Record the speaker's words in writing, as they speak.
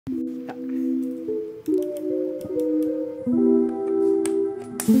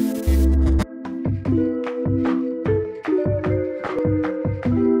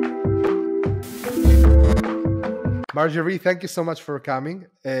Marjorie, thank you so much for coming.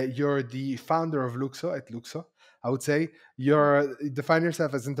 You're the founder of LUKSO at LUKSO. I would say you define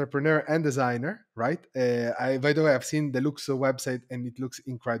yourself as entrepreneur and designer, right? By the way, I've seen the LUKSO website and it looks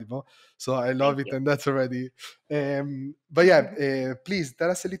incredible. So I love Thank it, you. and that's already. But yeah, please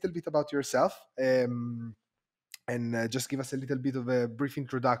tell us a little bit about yourself. And just give us a little bit of a brief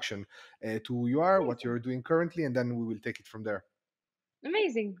introduction to who you are, what you're doing currently, and then we will take it from there.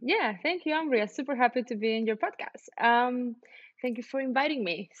 Amazing. Yeah, thank you, Ambria. Super happy to be in your podcast. Thank you for inviting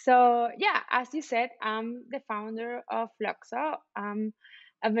me. So, yeah, as you said, I'm the founder of LUKSO. I'm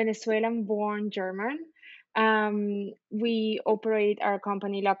a Venezuelan born German. We operate our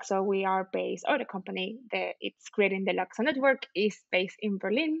company LUKSO. We are based, or the company that it's creating the LUKSO network is based in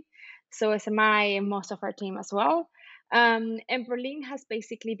Berlin. So, as am I and most of our team as well. And Berlin has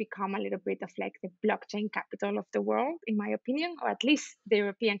basically become a little bit of like the blockchain capital of the world, in my opinion, or at least the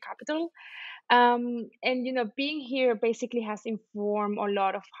European capital. And being here basically has informed a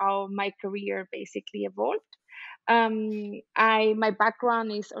lot of how my career basically evolved. My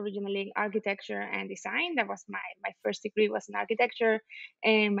background is originally in architecture and design. That was my first degree was in architecture,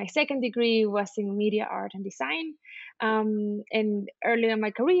 and my second degree was in media art and design. And early in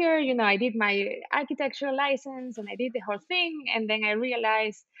my career, I did my architecture license and I did the whole thing, and then I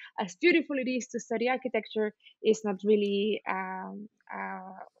realized, as beautiful it is to study architecture, is not really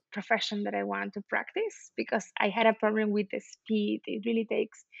profession that I want to practice, because I had a problem with the speed. It really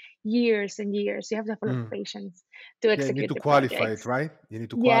takes years and years. You have to have a lot of Mm. patience to Yeah, you need execute to the qualify it, projects. right? You need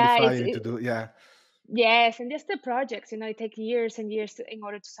to Yeah, qualify. You need to do, yeah. yes, and just the projects, it takes years and years in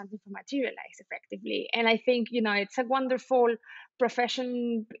order to something to materialize effectively. And I think, it's a wonderful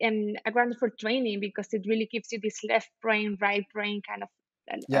profession and a wonderful training, because it really gives you this left brain, right brain kind of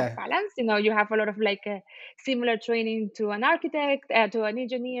Yeah, balance. You have a lot of like a similar training to an architect, to an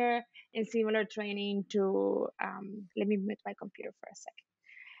engineer, and similar training to, let me mute my computer for a second,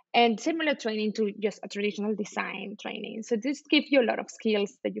 and similar training to just a traditional design training. So this gives you a lot of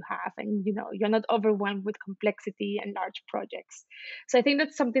skills that you have, and you're not overwhelmed with complexity and large projects. So I think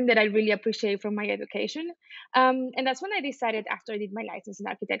that's something that I really appreciate from my education. And that's when I decided, after I did my license in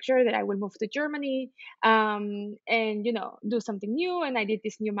architecture, that I will move to Germany, and do something new. And I did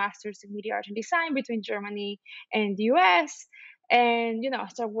this new master's in media art and design between Germany and the US. And I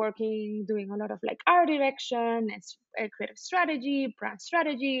started working, doing a lot of like art direction and creative strategy, brand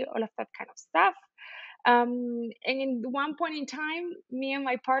strategy, all of that kind of stuff. And in one point in time, me and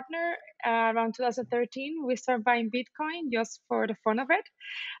my partner, around 2013, we started buying Bitcoin just for the fun of it,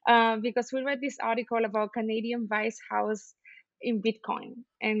 because we read this article about Canadian Vice House in Bitcoin,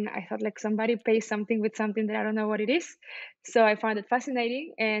 and I thought, like, somebody pays something with something that I don't know what it is. So I found it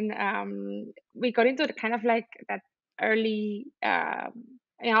fascinating, and we got into the kind of like that early,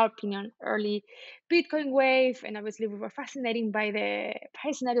 in our opinion, early Bitcoin wave, and obviously we were fascinated by the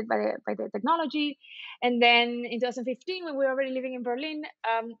technology. And then in 2015, when we were already living in Berlin,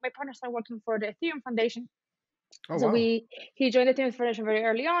 my partner started working for the Ethereum Foundation. oh So wow. he joined the Ethereum Foundation very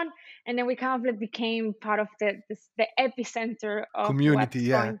early on, and then we kind of like became part of the epicenter of Community, what's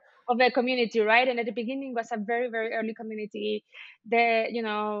yeah. going of the community, right? And at the beginning was a very, very early community. The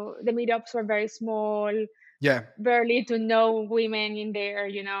meetups were very small, Yeah. barely to no women in there,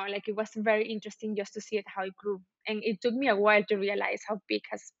 like it was very interesting just to see it how it grew. And it took me a while to realize how big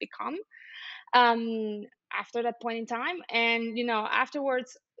has become, after that point in time. And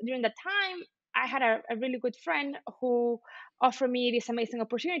afterwards, during that time, I had a really good friend who offered me this amazing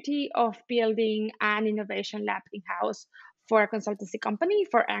opportunity of building an innovation lab in house for a consultancy company,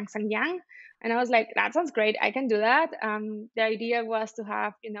 for Ernst and Young. And I was like, that sounds great, I can do that. The idea was to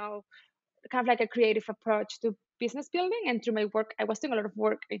have kind of like a creative approach to business building. And through my work, I was doing a lot of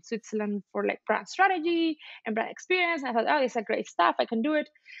work in Switzerland for like brand strategy and brand experience. And I thought, oh, this is a great stuff, I can do it.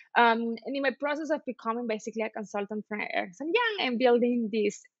 And in my process of becoming basically a consultant for Ernst and Young and building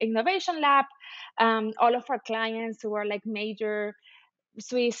this innovation lab, all of our clients who are like major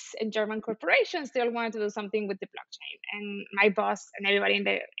Swiss and German corporations, they all wanted to do something with the blockchain. And my boss and everybody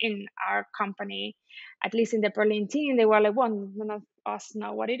in our company, at least in the Berlin team, they were like, well, none of us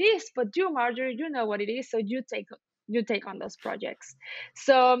know what it is, but you, Marjorie, you know what it is, so you take on those projects.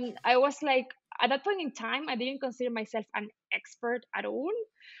 So I was like, at that point in time, I didn't consider myself an expert at all,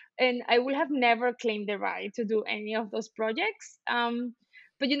 and I would have never claimed the right to do any of those projects.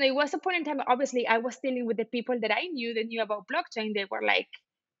 But it was a point in time. Obviously, I was dealing with the people that I knew that knew about blockchain. They were like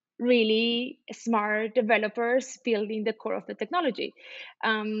really smart developers building the core of the technology.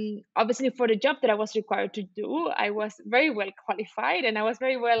 Obviously, for the job that I was required to do, I was very well qualified and I was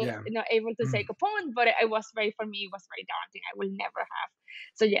very well, Yeah. able to Mm. take a point. But I was very, for me, it was very daunting. I will never have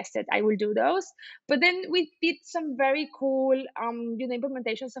suggested I will do those. But then we did some very cool,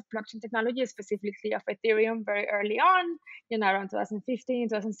 implementations of blockchain technology, specifically of Ethereum, very early on, around 2015,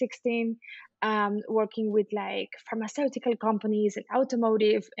 2016, working with like pharmaceutical companies and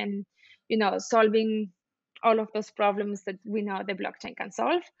automotive, and solving all of those problems that we know the blockchain can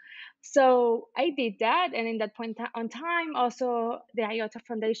solve. So I did that, and in that point on time, also the IOTA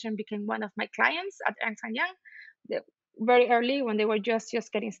Foundation became one of my clients at Ernst and Young. The, very early when they were just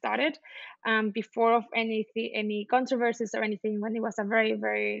getting started, before of any controversies or anything, when it was a very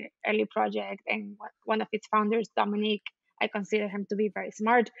very early project, and one of its founders, Dominic, I consider him to be very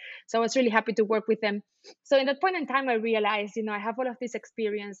smart. So I was really happy to work with them. So in that point in time, I realized, I have all of this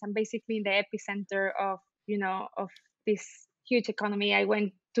experience. I'm basically in the epicenter of, of this huge economy. I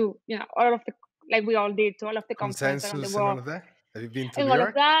went to, all of the, like we all did, to all of the conferences around the Consensus and all world of that. Have you been to and New all of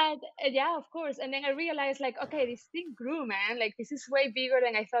York? that. Yeah, of course. And then I realized, like, okay, this thing grew, man. Like, this is way bigger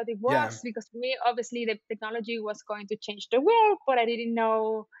than I thought it Yeah. was. Because for me, obviously, the technology was going to change the world, but I didn't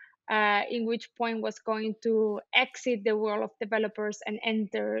know in which point was going to exit the world of developers and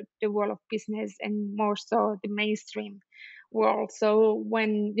enter the world of business, and more so the mainstream world. So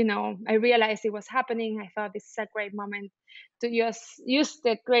when I realized it was happening, I thought this is a great moment to use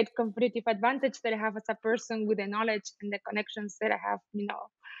the great competitive advantage that I have as a person, with the knowledge and the connections that I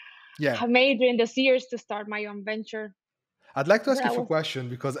Yeah. have made during those years, to start my own venture. I'd like to So ask you that a few was, questions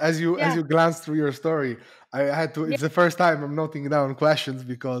because as yeah, you glance through your story, I had to. yeah, It's the first time I'm noting down questions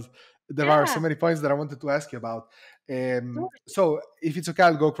because there are so yeah, many points that I wanted to ask you about. sure. So, if it's okay,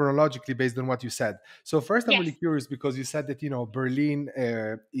 I'll go chronologically based on what you said. So, first, I'm really Yes. curious because you said that Berlin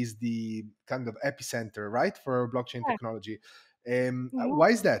is the kind of epicenter, right, for blockchain Yeah. technology. Mhm. Why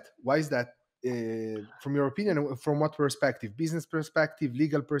is that? Why is that? From your opinion, from what perspective? Business perspective,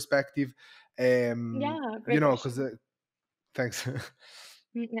 legal perspective? Yeah, great Because question. thanks.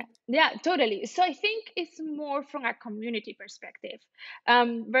 Yeah, yeah, totally. So I think it's more from a community perspective.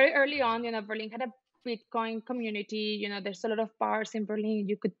 Very early on, Berlin had a Bitcoin community. There's a lot of bars in Berlin.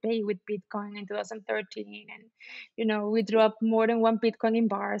 You could pay with Bitcoin in 2013, and we drew up more than one Bitcoin in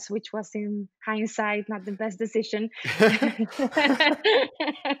bars, which was in hindsight not the best decision.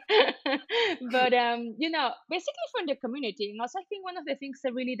 But basically from the community, and also I think one of the things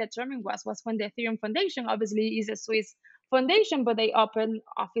that really determined was when the Ethereum Foundation, obviously, is a Swiss foundation, but they opened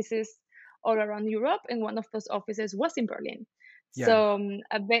offices all around Europe, and one of those offices was in Berlin. Yeah, So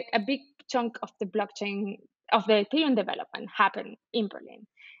a big chunk of the blockchain, of the Ethereum development, happened in Berlin,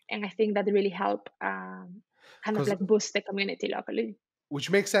 and I think that really helped, kind of because like boost the community locally. which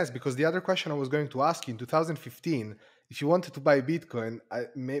makes sense because the other question I was going to ask you in 2015, if you wanted to buy Bitcoin,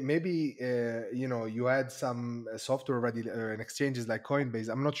 maybe you had some software already and exchanges like Coinbase.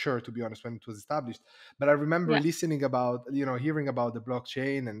 I'm not sure, to be honest, when it was established, but I remember Yeah, listening about hearing about the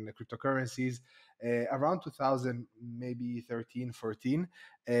blockchain and the cryptocurrencies around 2000, maybe 13, 14,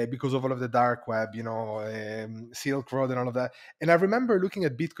 because of all of the dark web, Silk Road and all of that. And I remember looking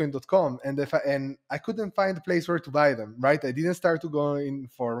at Bitcoin.com, and I couldn't find a place where to buy them. Right, I didn't start to go in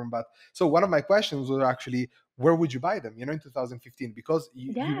for them, but so one of my questions was actually, where would you buy them? In 2015, because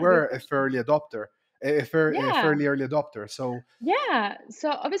you yeah, great were a question. fairly adopter, a Yeah, fairly early adopter. So yeah. So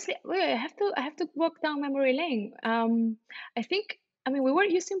obviously, wait, I have to walk down memory lane. I think, I mean, we were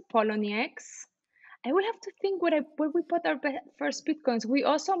using Poloniex. I will have to think where we put our first bitcoins. We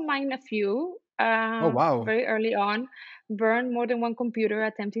also mined a few oh wow, very early on, burned more than one computer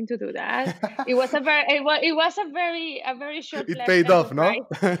attempting to do that. It was a very it short-lived paid off, no? enterprise.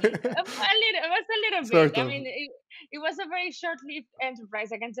 It was a little bit. Sort I of. mean, it was a very short-lived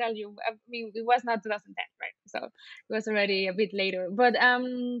enterprise. I can tell you. I mean, it was not 2010, right? So it was already a bit later. But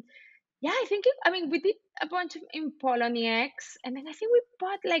yeah, I mean, we did a bunch of in Poloniex, and then I think we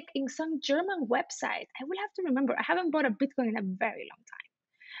bought like in some German website. I will have to remember. I haven't bought a Bitcoin in a very long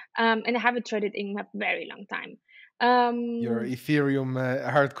time, and I haven't traded in a very long time. You're Um, Ethereum,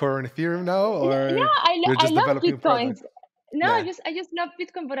 hardcore on Ethereum now, or yeah, you're I just love developing a Bitcoins. product? No, Yeah, I just love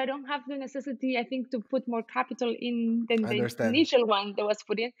Bitcoin, but I don't have the necessity, I think, to put more capital in than I the understand. initial one that was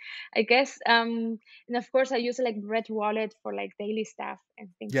put in, I guess. And of course, I use like Red Wallet for like daily stuff and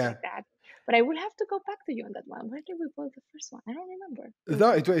things Yeah, like that. But I will have to go back to you on that one. Where did we build the first one? I don't remember.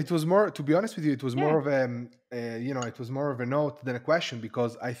 No, it was more, to be honest with you, it was Yeah. more of it was more of a note than a question,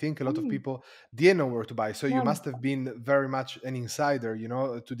 because I think a lot of Mm. people didn't know where to buy. So you Yeah. must have been very much an insider,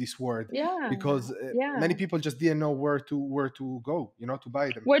 to this word, Yeah. because many Yeah. people just didn't know where to go, to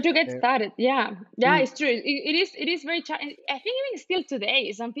buy them. Where to get Uh, started? Yeah. Yeah, mm, it's true. It is very I think even still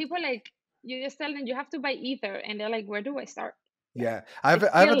today, some people like you just tell them you have to buy ether and they're like, where do I start? Like Yeah, I have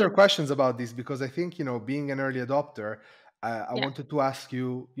it's I have other still questions about this, because I think, being an early adopter, I yeah. wanted to ask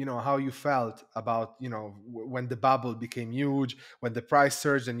you, how you felt about, when the bubble became huge, when the price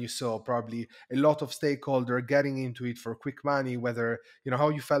surged, and you saw probably a lot of stakeholder getting into it for quick money. Whether, how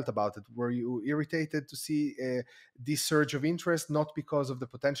you felt about it. Were you irritated to see this surge of interest, not because of the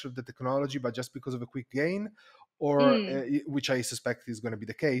potential of the technology, but just because of a quick gain, or Mm. which I suspect is going to be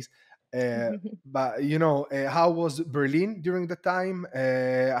the case. Uh, but how was Berlin during the time?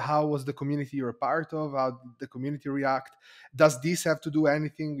 How was the community you're a part of? How did the community react? Does this have to do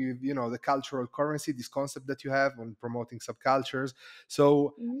anything with the cultural currency, this concept that you have on promoting subcultures?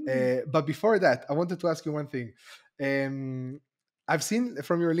 So Mm. but before that, I wanted to ask you one thing. I've seen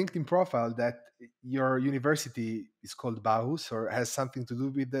from your LinkedIn profile that your university is called Bauhaus, or has something to do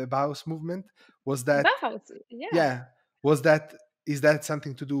with the Bauhaus movement. Was that Bauhaus, yeah. Yeah, was that is that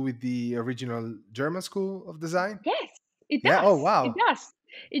something to do with the original German school of design? Yes, it Yeah. Oh, does. It wow. does.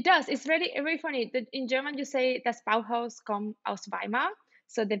 It does. It's very, very funny that in German you say das Bauhaus kommt aus Weimar.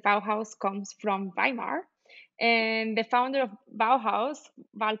 So the Bauhaus comes from Weimar. And the founder of Bauhaus,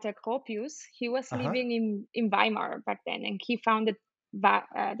 Walter Gropius, he was Uh-huh. living in Weimar back then, and he founded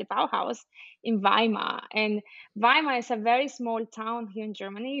the Bauhaus in Weimar. And Weimar is a very small town here in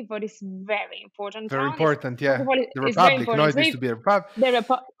Germany, but it's very important Very town. It's important. first of Yeah. all, The it's very Republic. No, important. it It's used very to be a Republic.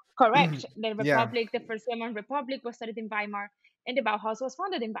 the correct. The Yeah. Republic, the first German Republic, was started in Weimar, and the Bauhaus was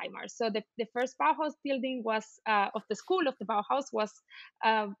founded in Weimar. So the first Bauhaus building was of the school of the Bauhaus was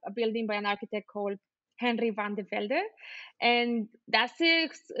a building by an architect called Henry van de Velde, and that's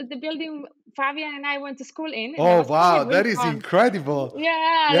the building Fabian and I went to school in, and that Oh, was really wow. really That is fun. incredible.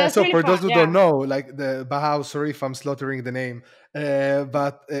 Yeah, Yeah. that's So really for those fun. who don't Yeah, know, like the Bauhaus, sorry if I'm slaughtering the name,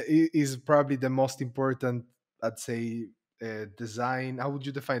 but it is probably the most important, I'd say, design. How would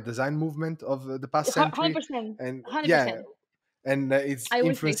you define design movement of the past century? 100%, And hundred yeah, percent. and it's I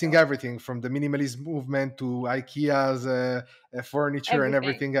will say influencing so. everything from the minimalist movement to IKEA's furniture and Everything,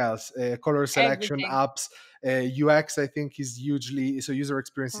 everything else. Color selection, everything, apps, UX, I think, is hugely, so user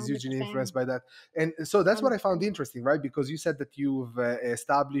experience is hundred hugely influenced percent, by that. And so that's what I hundred found percent. interesting, right? Because you said that you've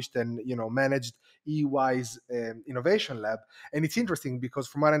established and managed EY's innovation lab, and it's interesting because,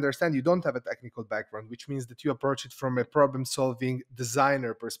 from what I understand, you don't have a technical background, which means that you approach it from a problem-solving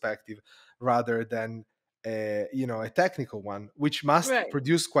designer perspective rather than a technical one, which must Right.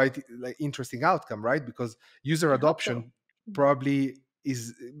 produce quite like interesting outcome, right? Because user I hope so. adoption probably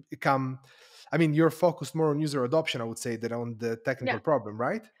is become. I mean, you're focused more on user adoption, I would say, than on the technical Yeah. problem,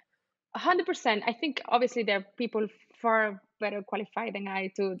 right? 100%. I think obviously there are people far better qualified than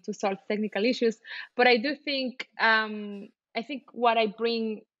I to solve technical issues, but I think what I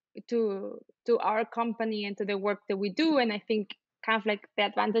bring to our company and to the work that we do, and I think kind of like the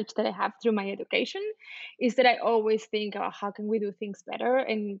advantage that I have through my education, is that I always think, oh, how can we do things better,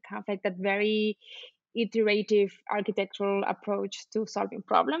 and kind of like that very iterative architectural approach to solving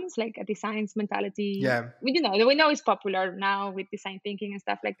problems, like a designs mentality. Yeah, We know it's popular now with design thinking and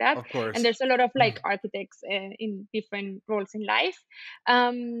stuff like that, of and course. there's a lot of like architects in different roles in life.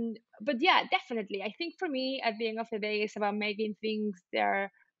 But yeah, definitely, I think for me at the end of the day it's about making things that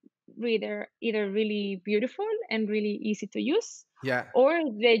are either really beautiful and really easy to use, Yeah, or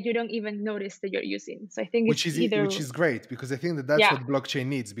that you don't even notice that you're using. So I think which it's is either, which is great, because I think that that's yeah, what blockchain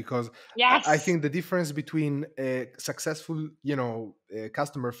needs. Because I yes, think the difference between a successful,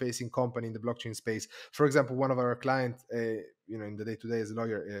 customer facing company in the blockchain space, for example, one of our clients, in the day to day as a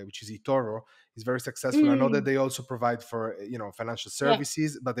lawyer, which is eToro, is very successful. I know that mm, they also provide for financial yeah,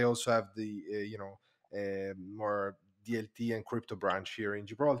 services, but they also have the more DLT and crypto branch here in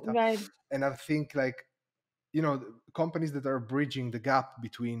Gibraltar. right, And I think, like, companies that are bridging the gap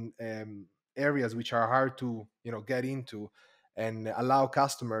between areas which are hard to get into, and allow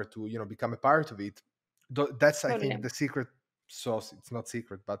customer to become a part of it. That's, I think, totally, the secret sauce. It's not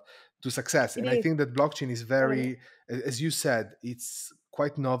secret, but to success. it And I is think that blockchain is totally. very, as you said, it's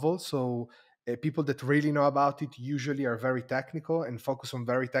quite novel. So people that really know about it usually are very technical and focus on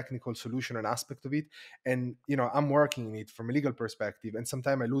very technical solution and aspect of it. And I'm working in it from a legal perspective, and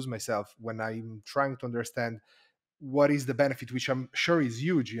sometimes I lose myself when I'm trying to understand what is the benefit, which I'm sure is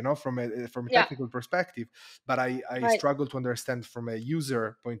huge, from a Yeah. technical perspective, but I Right. struggle to understand from a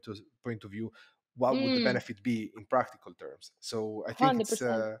user point of view what would the Mm, benefit be in practical terms. So I think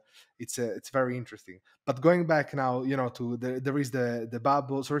 100%. it's very interesting. But going back now, to there is the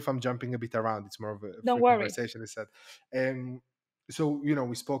bubble. Sorry if I'm jumping a bit around. It's more of a Don't free worry. conversation, I said. So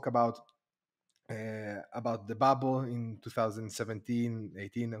we spoke about the bubble in 2017,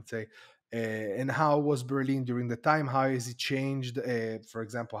 18, I'd say. And how was Berlin during the time? How has it changed? For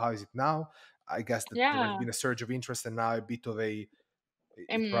example, how is it now? I guess that there has Yeah. been a surge of interest, and now a bit of it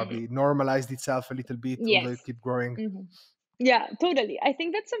Um, probably normalized itself a little bit, although yes. it keep growing. Mhm. Yeah, totally. I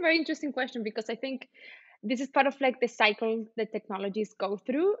think that's a very interesting question because I think this is part of like the cycle that technologies go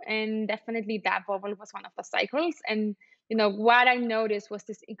through, and definitely that bubble was one of the cycles. And what I noticed was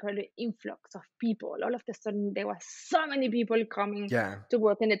this incredible influx of people. All of a sudden, there were so many people coming Yeah. to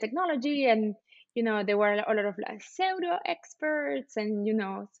work in the technology, and there were a lot of like pseudo experts and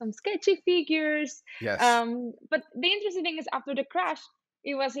some sketchy figures. Yes. But the interesting thing is, after the crash,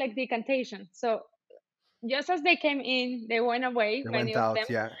 it was like decantation. So just as they came in, they went away. They Many went of them, out.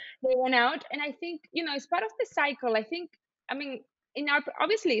 Yeah. they went out, and I think it's part of the cycle. I think, I mean, in our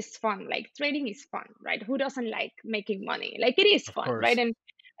obviously it's fun. Like trading is fun, right? Who doesn't like making money? Like it is Of fun, right? course. And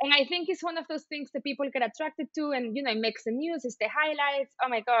I think it's one of those things that people get attracted to, and it makes the news. It's the highlights. Oh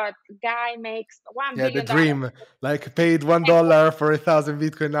my God, guy makes one Yeah, the billion dollars. dream. Like paid $1 for 1,000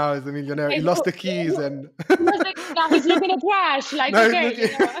 Bitcoin, now is a millionaire. He Like, lost the keys and he was like, now he's looking at trash. Like, now he's okay,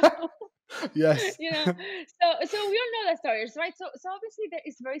 looking. Yes. you know so we all know the stories, right? So obviously that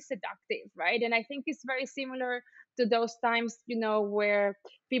is very seductive, right? And I think it's very similar to those times where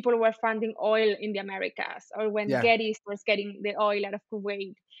people were finding oil in the Americas, or when Yeah. Getty was getting the oil out of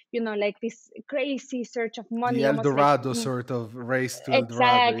Kuwait, like this crazy search of The money, El almost like Dorado sort of race to El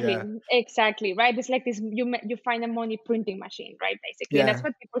Dorado. exactly, Yeah. exactly, right? It's like this, you find a money printing machine, right? Basically, and that's Yeah.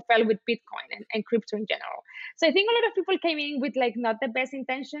 what people felt with Bitcoin and crypto in general. So I think a lot of people came in with like not the best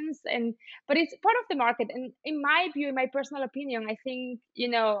intentions, and but it's part of the market. And in my view, in my personal opinion, I think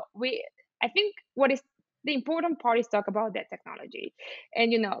I think what is the important part is talk about that technology,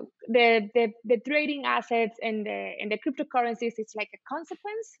 and the trading assets and the cryptocurrencies. It's like a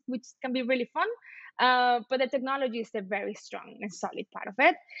consequence, which can be really fun, but the technology is a very strong and solid part of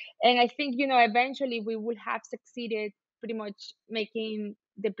it. And I think, eventually we will have succeeded pretty much making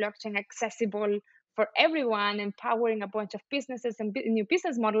the blockchain accessible for everyone, empowering a bunch of businesses and new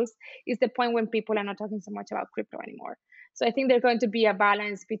business models, is the point when people are not talking so much about crypto anymore. So I think there's going to be a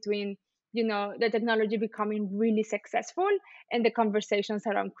balance between, the technology becoming really successful and the conversations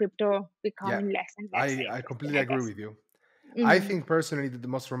around crypto Yeah. becoming less and less I interesting, completely I agree guess. with you. I Hmm. think personally that the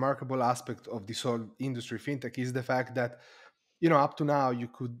most remarkable aspect of this whole industry, fintech, is the fact that up to now you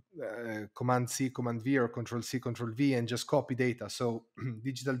could command C, command V, or control C, control V, and just copy data. So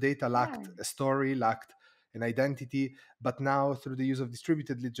digital data Yeah, lacked a story, lacked an identity. But now, through the use of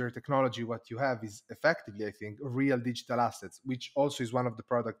distributed ledger technology, what you have is effectively, I think, real digital assets, which also is one of the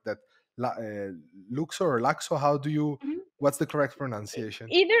product that Luxo or Laxo. How do you? mhm. What's the correct pronunciation?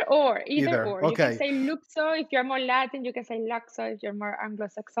 Either Either. or. You can Okay. say luxo if you're more Latin. You can say laxo if you're more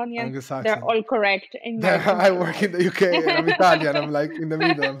Anglo-Saxonian. They're Anglo-Saxon. all correct in I my work in mind. the UK and I'm Italian. I'm like in the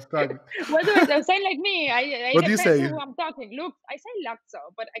middle. I'm struggling. What do I say? Say like me. It What do you depends say? who I'm talking. Look, I say laxo,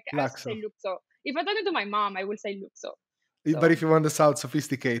 but I also say Laxo. luxo. If I'm talking to my mom, I will say luxo. But if So, you want to sound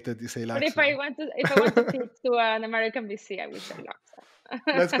sophisticated, you say but Laxo. if I want to pitch to an American VC, I will say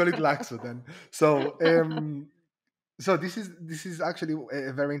Let's call it laxo. Laxo then. So this is actually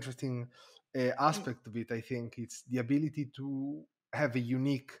a very interesting aspect of it. I think it's the ability to have a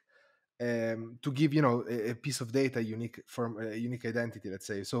unique to give a piece of data unique from a unique identity, let's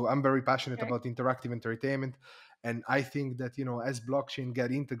say. So I'm very passionate Okay. about interactive entertainment, and I think that as blockchain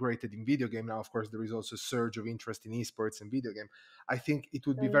get integrated in video game now, of course there is also a surge of interest in esports and video game. I think it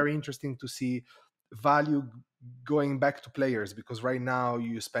would be Totally. very interesting to see value going back to players, because right now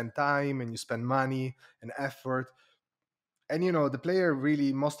you spend time and you spend money and effort, and the player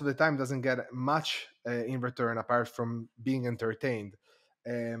really most of the time doesn't get much in return apart from being entertained,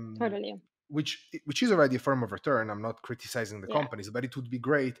 um, Totally. which is already a form of return. I'm not criticizing the Yeah. companies, but it would be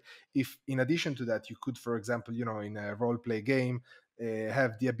great if in addition to that you could, for example, in a role play game,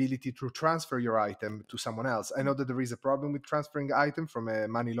 have the ability to transfer your item to someone else. I know that there is a problem with transferring item from a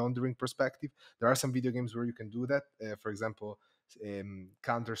money laundering perspective. There are some video games where you can do that, for example,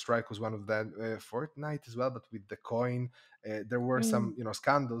 Counter Strike was one of them, Fortnite as well, but with the coin. There were Mm. some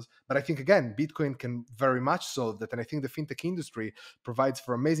scandals, but I think again Bitcoin can very much solve that, and I think the fintech industry provides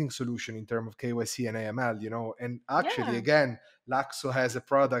for amazing solution in terms of KYC and AML. And actually, Yeah. again, Laxo has a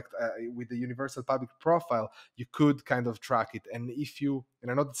product with the universal public profile. You could kind of track it, and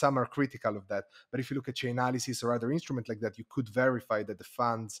I know that some are critical of that, but if you look at Chainalysis or other instrument like that, you could verify that the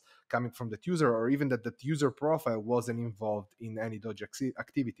funds coming from that user, or even that user profile wasn't involved in any dodgy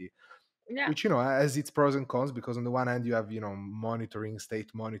activity, Yeah. which has its pros and cons, because on the one hand you have monitoring,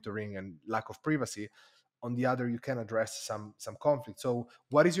 state monitoring, and lack of privacy. On the other, you can address some conflict. So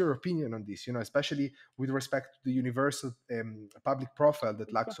what is your opinion on this, especially with respect to the universal public profile that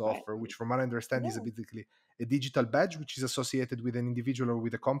Laxo Profile. offer, which from what I understand is Yeah. basically a digital badge which is associated with an individual or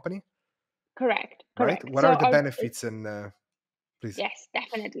with a company, Correct. right? Correct. What So are the I'll benefits, and please? Yes,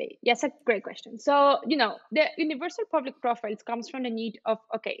 definitely. Yes, a great question. So, the universal public profiles comes from the need of,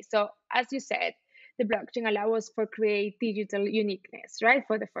 okay, so as you said, the blockchain allows for create digital uniqueness, right?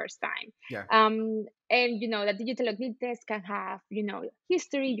 For the first time. Yeah. And that digital uniqueness can have,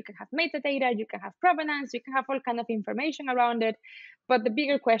 history, you can have metadata, you can have provenance, you can have all kind of information around it. But the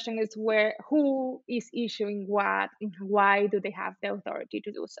bigger question is who is issuing what and why do they have the authority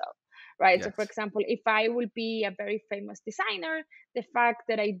to do so? Right. So for Yes. example, if I will be a very famous designer, the fact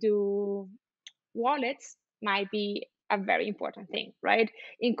that I do wallets might be a very important thing, right?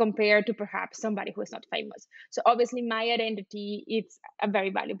 In compared to perhaps somebody who is not famous. So obviously my identity is a very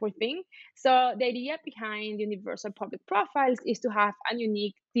valuable thing. So the idea behind universal public profiles is to have a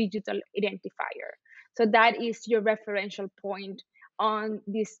unique digital identifier. So that is your referential point on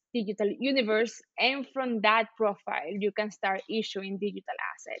this digital universe. And from that profile, you can start issuing digital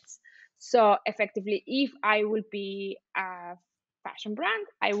assets. So effectively, if I will be a fashion brand,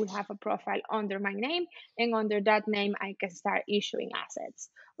 I will have a profile under my name, and under that name, I can start issuing assets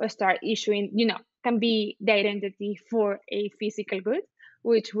or start issuing, can be the identity for a physical good,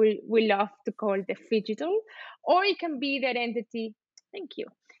 which we love to call the digital, or it can be the identity. Thank you.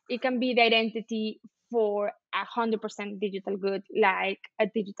 It can be the identity for 100% digital good, like a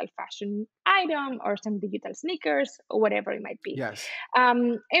digital fashion item or some digital sneakers or whatever it might be. Yes.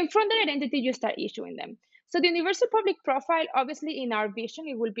 And from that identity, you start issuing them. So the universal public profile, obviously, in our vision,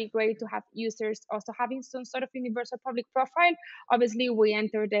 it will be great to have users also having some sort of universal public profile. Obviously, we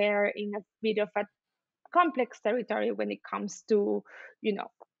enter there in a bit of a complex territory when it comes to, you know,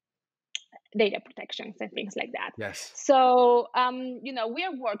 data protections and things like that. Yes. So, we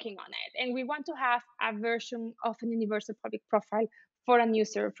are working on it, and we want to have a version of an universal public profile for a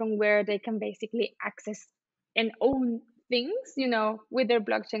user from where they can basically access and own things, with their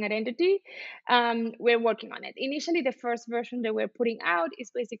blockchain identity. We're working on it. Initially, the first version that we're putting out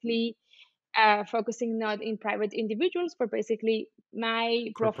is basically focusing not in private individuals, but basically my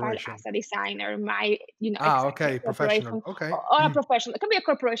profile as Corporation. a designer, Ah, exactly, okay. a corporation, Professional. Okay. or a professional. It can be a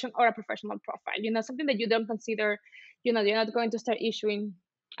corporation or a professional profile. Something that you don't consider. You're not going to start issuing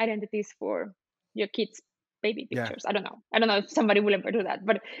identities for your kids' baby Yeah. pictures. I don't know. I don't know if somebody will ever do that,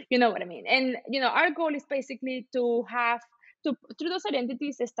 but you know what I mean. And our goal is basically to have to through those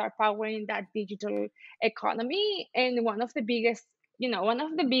identities they start powering that digital economy. And one of the biggest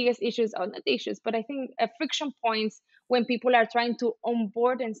issues, or not issues, but I think friction points when people are trying to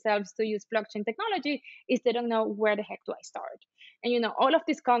onboard themselves to use blockchain technology is they don't know where the heck do I start. And all of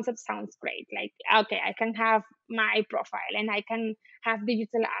these concepts sounds great. Like, okay, I can have my profile and I can have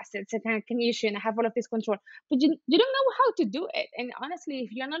digital assets and I can issue and I have all of this control, but you don't know how to do it. And honestly,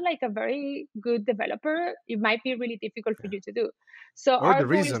 if you're not like a very good developer, it might be really difficult for Yeah. you to do. So Or our the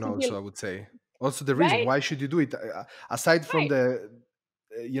goal is reason to build, also, I would say. Also the reason right, why should you do it, aside from right, the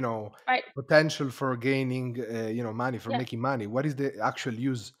you know right, potential for gaining money, for yeah, making money. What is the actual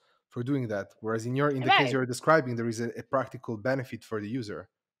use for doing that? Whereas in the case right. you're describing, there is a practical benefit for the user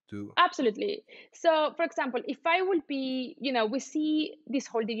to. Absolutely. So, for example, if I will be, we see this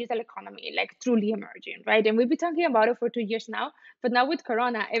whole digital economy like truly emerging, right? And we've been talking about it for 2 years now, but now with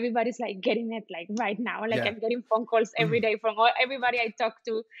Corona, everybody's like getting it like right now. Like Yeah. I'm getting phone calls every day from everybody I talked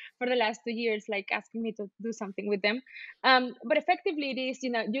to for the last 2 years, like asking me to do something with them. But effectively, it is,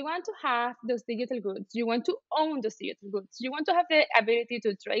 you want to have those digital goods, you want to own those digital goods, you want to have the ability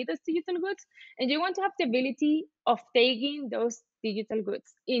to trade those digital goods, and you want to have the ability of taking those digital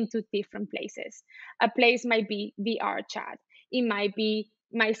goods into different places. A place might be VR chat. It might be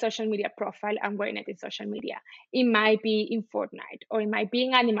my social media profile. I'm wearing it in social media. It might be in Fortnite or it might be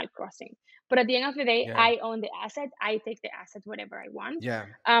in Animal Crossing. But at the end of the day, Yeah. I own the asset. I take the asset whatever I want. Yeah.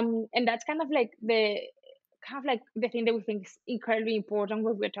 And that's kind of like the kind of like the thing that we think is incredibly important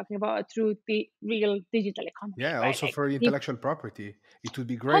when we're talking about a true real digital economy, Yeah, right? also Like for if intellectual property, it would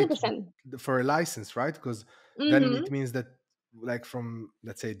be great 100%. for a license, right? Because then it Mm-hmm. means that, like, from,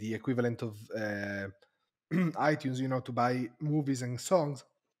 let's say, the equivalent of iTunes, to buy movies and songs.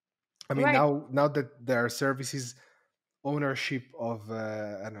 I mean, Right. now that there are services, ownership of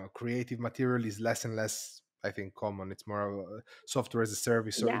I don't know, creative material is less and less, I think, common. It's more of a software as a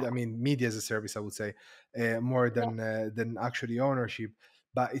service, or Yeah. I mean media as a service, I would say, more Yeah. than actually ownership.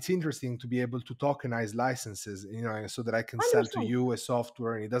 But it's interesting to be able to tokenize licenses, so that I can sell to 100%. you a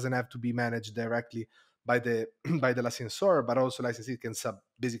software, and it doesn't have to be managed directly by the by the licensor, but also licensee can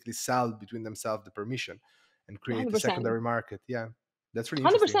basically sell between themselves the permission and create a 100%. secondary market. Yeah, that's really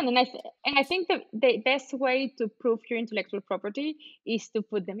interesting. 100%. And I think that the best way to prove your intellectual property is to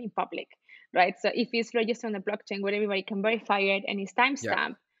put them in public, right? So if it's registered on the blockchain where everybody can verify it and it's Yeah,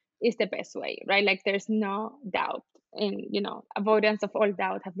 timestamped, is the best way, right? Like there's no doubt, and avoidance of all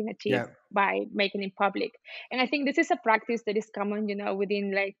doubt have been achieved yeah, by making it public. And I think this is a practice that is common,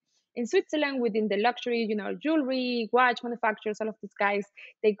 within like in Switzerland, within the luxury, jewelry, watch manufacturers, all of these guys,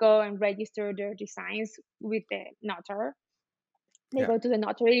 they go and register their designs with the notary. They yeah. go to the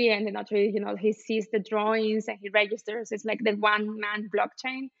notary, and the notary, he sees the drawings and he registers. It's like the one man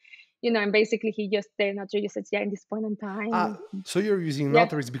blockchain, and basically the notary just says, yeah, in this point in time. So you're using Yeah.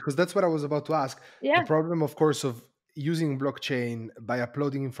 notaries, because that's what I was about to ask. The Yeah. problem, of course, of using blockchain by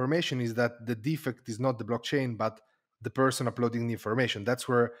uploading information is that the defect is not the blockchain, but the person uploading the information. That's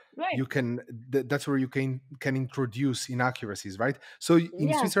where Right. that's where you can introduce inaccuracies, right? So in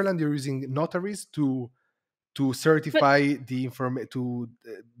Yeah. Switzerland, you're using notaries to But certify the to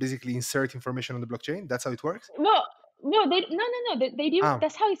basically insert information on the blockchain. That's how it works. well, no, they do. Ah,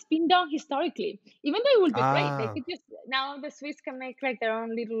 That's how it's been done historically. Even though it would be great, they ah, could just now the Swiss can make like their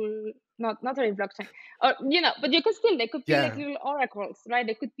own little notary blockchain, or but you could still they could be like yeah. little oracles, right?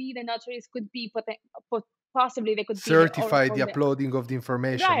 They could be the notaries, could be possibly they could be the Certify the oracle. uploading of the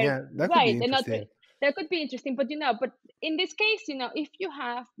information. Right, Yeah, that could be right. They're not. interesting. That could be interesting, but but in this case, if you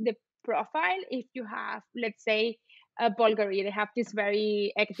have the profile, if you have, let's say, Bulgari, they have this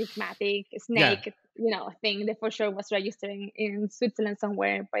very enigmatic Yeah, snake, thing that for sure was registering in Switzerland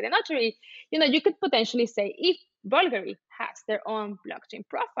somewhere by the notary. You could potentially say if Bulgari has their own blockchain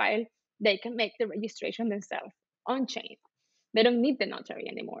profile, they can make the registration themselves on chain. They don't need the notary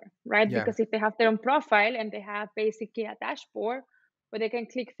anymore, right? yeah. Because if they have their own profile and they have basically a dashboard where they can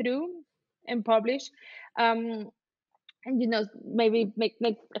click through and publish, um, and maybe make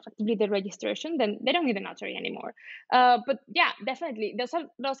effectively the registration, then they don't need a notary anymore. But yeah, definitely, those are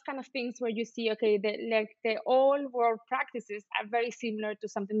those kind of things where you see, okay, the all world practices are very similar to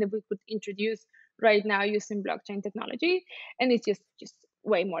something that we could introduce right now using blockchain technology, and it's just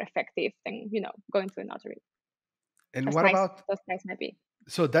way more effective than going to a notary. And As what nice about, those guys might be.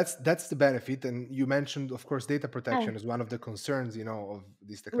 so that's the benefit, and you mentioned, of course, data Oh, protection is one of the concerns, of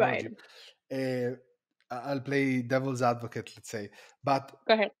this right. technology. Uh, I'll play devil's advocate, let's say, but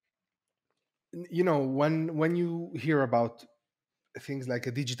Go ahead. when you hear about things like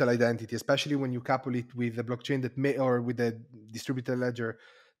a digital identity, especially when you couple it with a blockchain that may, or with a distributed ledger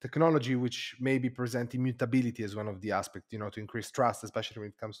technology, which maybe present immutability as one of the aspects, to increase trust, especially when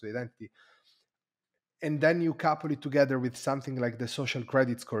it comes to identity. And then you couple it together with something like the social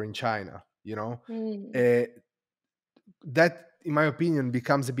credit score in China, Mm, uh, that, in my opinion,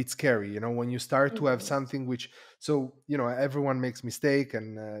 becomes a bit scary, when you start to have mm. something which, so, everyone makes mistake,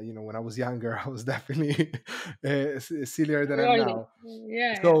 and when I was younger, I was definitely sillier than I'm Really? now.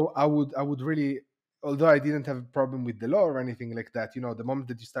 Yeah, yeah. So I would really, although I didn't have a problem with the law or anything like that, the moment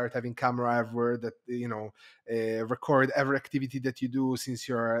that you start having camera everywhere that, record every activity that you do since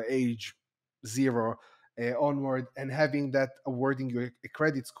your age zero onward, and having that awarding you a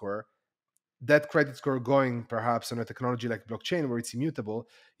credit score, that credit score going perhaps on a technology like blockchain where it's immutable,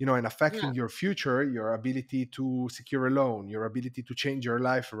 and Yeah. affecting your future, your ability to secure a loan, your ability to change your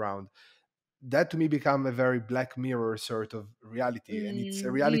life around, that to me become a very Black Mirror sort of reality, and it's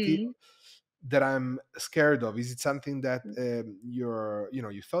a Mm, reality mm, that I'm scared of. Is it something that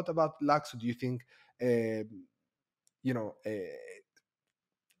you thought about, Lux? Or do you think you know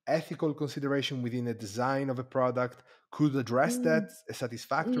ethical consideration within a design of a product could address that mm,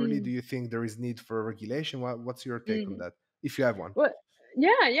 satisfactorily? Do mm, you think there is need for regulation? What's your take on mm. that, if you have one? Well,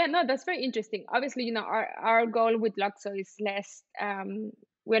 yeah, yeah, no, that's very interesting. Obviously, our goal with LUKSO is less.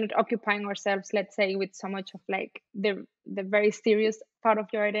 We're not occupying ourselves, let's say, with so much of like the very serious part of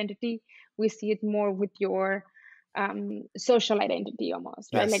your identity. We see it more with your social identity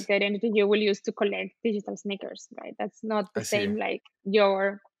almost, right? Like Yes, the identity you will use to collect digital sneakers, right? That's not the I see. same like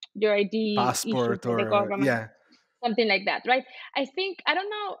your. your ID issued passport by the or government, yeah, something like that, right? I think, I don't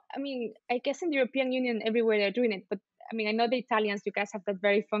know, I mean, I guess in the European Union everywhere they're doing it, but I mean, I know the Italians, you guys have that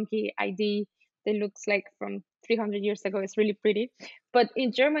very funky ID that looks like from 300 years ago. It's really pretty. But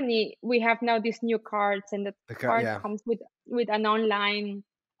in Germany we have now these new cards, and the card yeah, comes with an online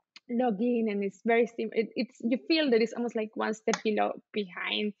login, and it's very it's, you feel that it's almost like one step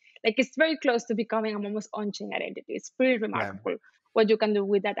behind, like it's very close to becoming an almost on-chain identity. It's pretty yeah, remarkable what you can do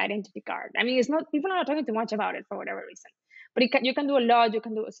with that identity card. I mean, it's not, people are not talking too much about it for whatever reason, but you can do a lot.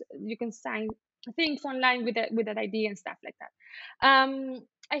 You can sign things online with that ID and stuff like that.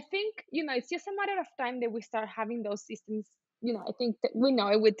 I think, it's just a matter of time that we start having those systems. I think that we know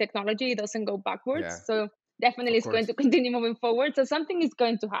it, with technology it doesn't go backwards, yeah, so definitely of it's going course. to continue moving forward. So something is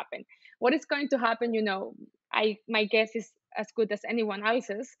going to happen. What is going to happen, I my guess is as good as anyone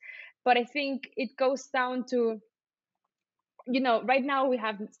else's. But I think it goes down to, right now we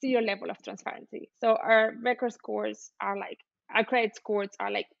have zero level of transparency. So our record scores are like, our credit scores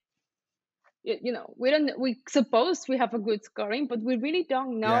are like, we suppose we have a good scoring, but we really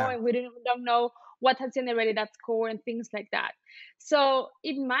don't know, Yeah, and we don't know what has generated that score and things like that. So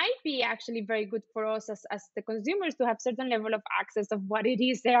it might be actually very good for us as the consumers to have certain level of access of what it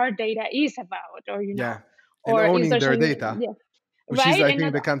is that our data is about, or yeah, and or in owning social their media, data, which is right? I And think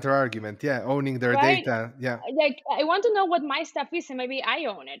not the counter argument. Yeah, owning their right. data. Yeah, Like, I want to know what my stuff is, and maybe I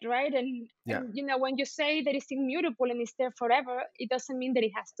own it, right? yeah, And when you say that it's immutable and it's there forever, it doesn't mean that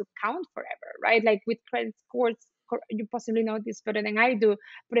it has to count forever, right? Like with credit scores, you possibly know this better than I do,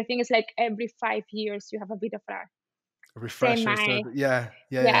 but I think it's like every 5 years you have a bit of a refresher. So semi, yeah,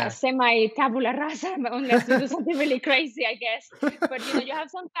 yeah, yeah, semi tabula rasa, unless you yeah. do something really crazy, I guess. But you have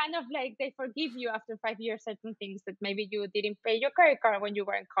some kind of, like, they forgive you after 5 years certain things that maybe you didn't pay your credit card when you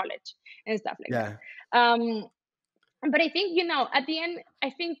were in college and stuff like that. Yeah, um but I think, at the end, I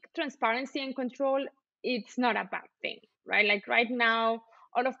think transparency and control, it's not a bad thing, right? Like right now,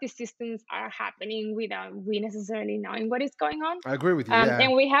 all of these systems are happening without we necessarily knowing what is going on. I agree with you. Yeah,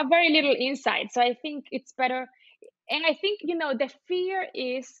 And we have very little insight. So I think it's better. And I think, the fear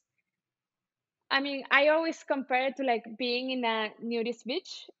is, I mean, I always compare it to like being in a nudist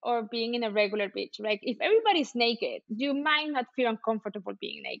beach or being in a regular beach. Like if everybody's naked, you might not feel uncomfortable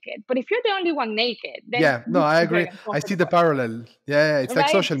being naked. But if you're the only one naked, then yeah. No, you I feel very agree. I see the uncomfortable, parallel. Yeah, yeah. It's like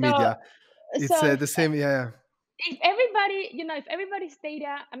right? social So media. It's so the same. Yeah, if everybody, if everybody's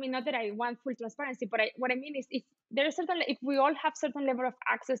data, I mean, not that I want full transparency, but what I mean is, if there's certain, if we all have certain level of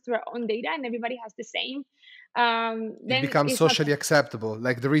access to our own data and everybody has the same, it then becomes it's not socially acceptable.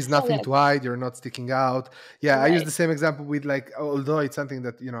 Like there is so nothing that, to hide. You're not sticking out. Yeah, I use right. the same example with like, although it's something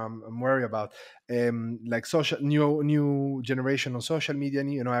that I'm worried about. Like social new generation on social media.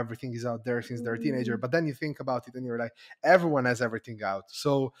 Everything is out there since they're a teenager. Mm, But then you think about it, and you're like, everyone has everything out.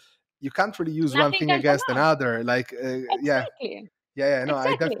 So you can't really use one nothing thing can come against out. another. Like, yeah, Exactly. yeah. No,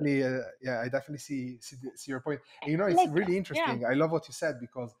 I Exactly. definitely, I definitely see your point. And, it's Like, really yeah. interesting. I love what you said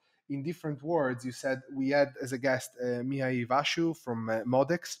because in different words, you said we had as a guest Mihai Vashu from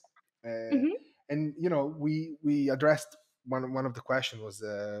Modex, uh, Hmm. and we addressed one of the questions was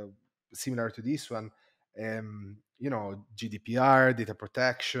similar to this one. GDPR, data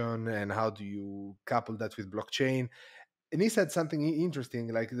protection, and how do you couple that with blockchain? And he said something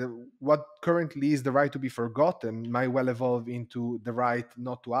interesting, like what currently is the right to be forgotten might well evolve into the right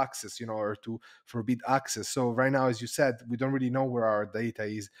not to access, or to forbid access. So right now, as you said, we don't really know where our data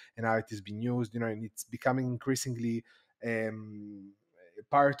is and how it is being used, and it's becoming increasingly um,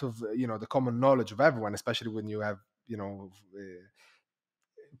 part of the common knowledge of everyone, especially when you have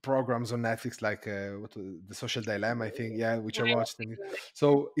programs on Netflix like the Social Dilemma, I think, yeah, which I I was watched. And thinking about it.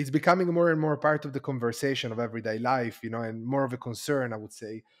 so it's becoming more and more part of the conversation of everyday life, and more of a concern, I would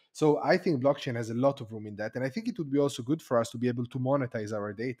say. So I think blockchain has a lot of room in that, and I think it would be also good for us to be able to monetize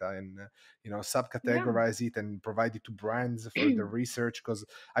our data and Yeah. subcategorize it and provide it to brands for the research, because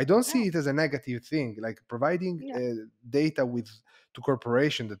I don't Yeah. see it as a negative thing. Like providing Yeah. data with to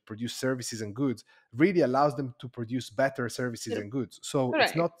corporations that produce services and goods really allows them to produce better services You're and goods. So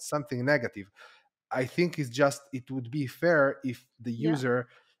it's correct. not something negative. I think it's just it would be fair if the Yeah. user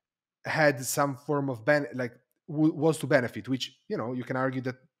had some form of like was to benefit, which you can argue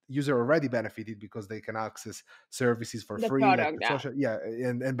that user already benefited because they can access services for The free, like product. the Yeah. social, yeah,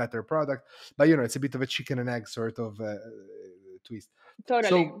 and better product. But it's a bit of a chicken and egg sort of twist.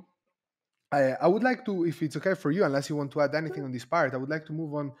 Totally. So I would like to, if it's okay for you, unless you want to add anything Sure. on this part, I would like to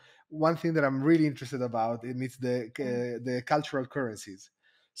move on one thing that I'm really interested about, and it's Yeah. the cultural currencies.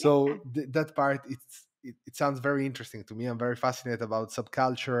 Yeah. So that part, it sounds very interesting to me. I'm very fascinated about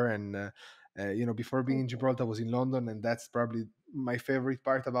subculture and Before being in Okay. Gibraltar, I was in London, and that's probably my favorite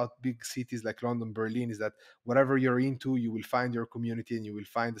part about big cities like London, Berlin, is that whatever you're into, you will find your community and you will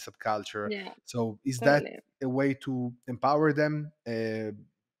find the subculture. Yeah, So, is that totally. a way to empower them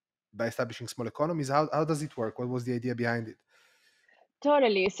by establishing small economies? How does it work? What was the idea behind it?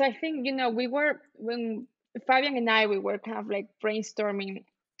 Totally. So I think, we were, when Fabian and I, we were kind of like brainstorming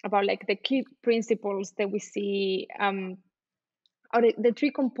about like the key principles that we see, or the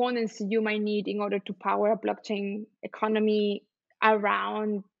three components you might need in order to power a blockchain economy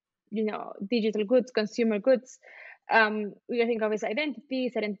around, digital goods, consumer goods. We think of as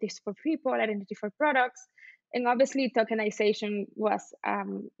identities for people, identity for products, and obviously tokenization was,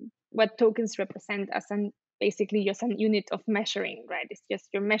 what tokens represent as an basically just an unit of measuring, right? It's just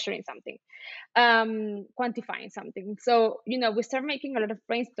you're measuring something, quantifying something. So, we started making a lot of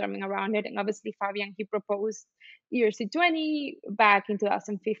brainstorming around it. And obviously, Fabian, he proposed ERC20 back in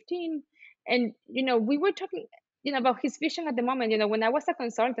 2015. And, we were talking, about his vision at the moment. When I was a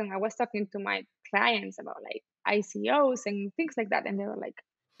consultant, I was talking to my clients about like ICOs and things like that. And they were like,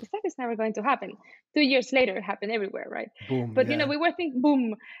 this stuff is never going to happen. 2 years later, it happened everywhere, right? Boom. But, Yeah. we were thinking,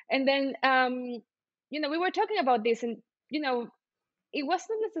 boom. And then, we were talking about this, and, it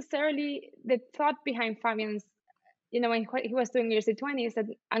wasn't necessarily the thought behind Fabian's, when he was doing years 20 is that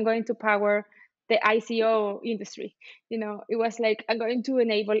I'm going to power the ICO industry. It was like, I'm going to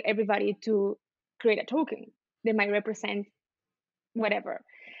enable everybody to create a token that might represent whatever.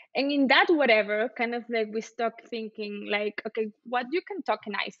 And in that whatever, kind of like we stuck thinking like, okay, what you can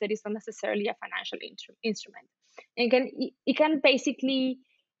tokenize that is not necessarily a financial instrument. And it can basically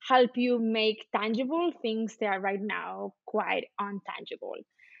help you make tangible things that are right now quite untangible.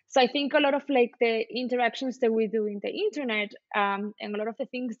 So I think a lot of like the interactions that we do in the internet, and a lot of the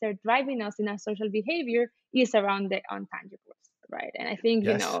things that are driving us in our social behavior is around the untangibles, right? And I think,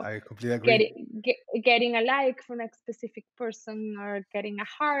 Yes, I completely agree. getting a like from a specific person, or getting a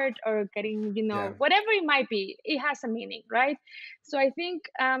heart, or getting, Yeah. whatever it might be, it has a meaning, right? So I think,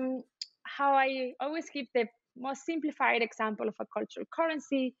 how I always give the most simplified example of a cultural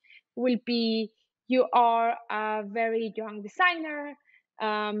currency will be, you are a very young designer,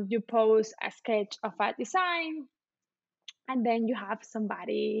 you post a sketch of a design, and then you have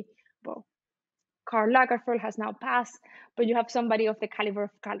somebody, well, Karl Lagerfeld has now passed, but you have somebody of the caliber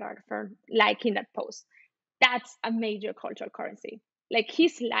of Karl Lagerfeld liking that post. That's a major cultural currency. Like,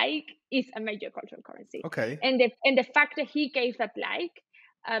 his like is a major cultural currency, Okay. and the fact that he gave that like,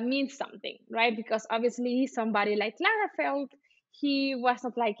 means something, right? Because obviously somebody like Lagerfeld, he was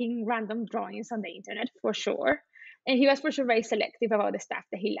not liking random drawings on the internet for sure, and he was for sure very selective about the stuff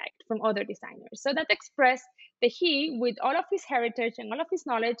that he liked from other designers. So that expressed that he, with all of his heritage and all of his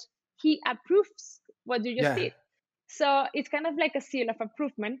knowledge, he approves what you just Yeah. did. So it's kind of like a seal of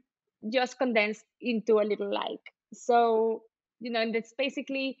approval, just condensed into a little like. So, and that's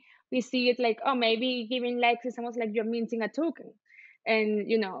basically, we see it like, oh, maybe giving likes is almost like you're minting a token. And,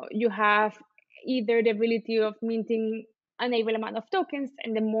 you have either the ability of minting an able amount of tokens,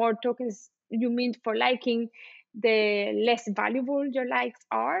 and the more tokens you mint for liking, the less valuable your likes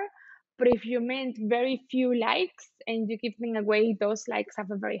are. But if you mint very few likes and you give them away, those likes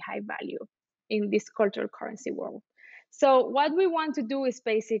have a very high value in this cultural currency world. So what we want to do is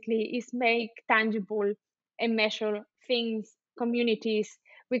basically is make tangible and measure things, communities.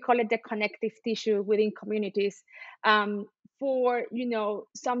 We call it the connective tissue within communities, for,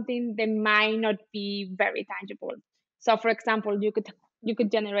 something that might not be very tangible. So for example, you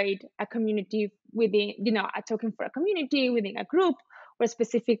could generate a community within, a token for a community within a group, or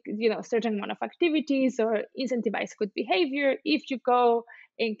specific, certain amount of activities, or incentivize good behavior. If you go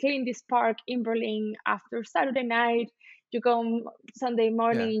and clean this park in Berlin after Saturday night, you go Sunday Yeah.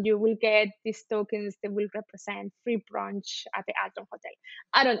 morning, you will get these tokens that will represent free brunch at the Alton Hotel.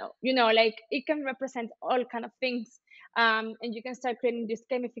 I don't know, like, it can represent all kind of things, and you can start creating these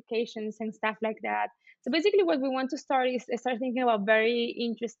gamifications and stuff like that. So basically, what we want to start is start thinking about very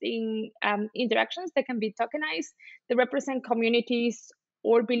interesting, interactions that can be tokenized, that represent communities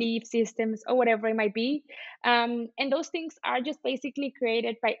or belief systems or whatever it might be. And those things are just basically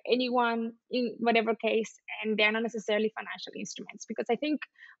created by anyone in whatever case, and they're not necessarily financial instruments. Because I think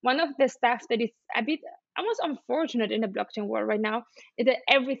one of the stuff that is a bit almost unfortunate in the blockchain world right now is that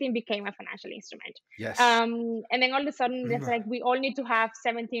everything became a financial instrument. Yes. And then all of a sudden, it's like we all need to have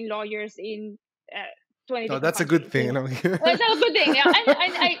 17 lawyers in, 20 So different that's a good countries. thing. Well, it's a good thing. Yeah.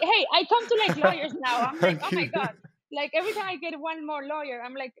 Hey, I come to like lawyers now. I'm like, I'm oh my kidding. God. Like, every time I get one more lawyer,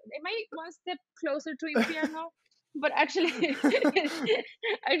 I'm like, am I one step closer to Inferno? but actually,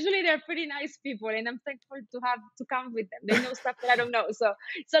 actually they're pretty nice people, and I'm thankful to come with them. They know stuff that I don't know, so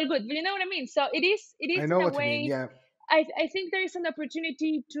it's all good. But you know what I mean. So it is I in know a what you mean. way. Yeah, I think there is an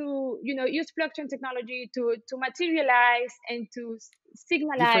opportunity to use blockchain technology to materialize and to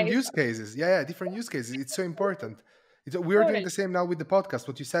different signalize. use cases. Yeah, different use cases. It's so important. We're doing Totally. the same now with the podcast.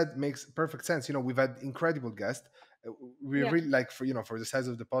 What you said makes perfect sense. We've had incredible guests. We Yeah. really like, for the size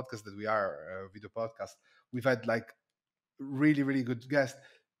of the podcast that we are, video podcast. We've had like really, really good guests.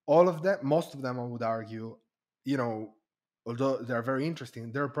 All of them, most of them, I would argue, you know, although they're very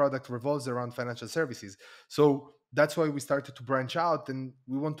interesting, their product revolves around financial services. So that's why we started to branch out, and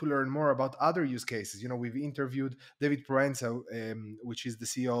we want to learn more about other use cases. We've interviewed David Proenza, which is the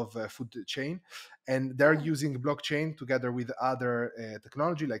CEO of Food Chain, and they're Oh, using blockchain together with other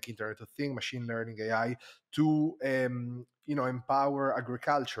technology like Internet of Things, machine learning, AI, to empower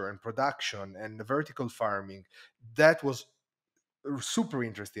agriculture and production and vertical farming. That was super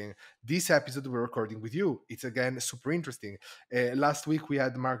interesting. This episode we're recording with you, it's again super interesting. Last week we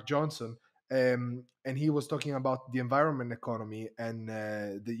had Mark Johnson, and he was talking about the environment economy and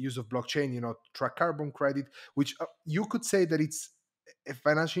the use of blockchain, to track carbon credit, which you could say that it's a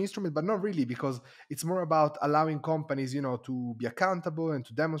financial instrument, but not really, because it's more about allowing companies, to be accountable and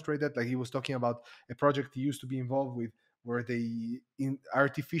to demonstrate that. Like, he was talking about a project he used to be involved with, where they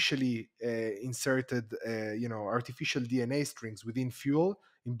artificially inserted, artificial DNA strings within fuel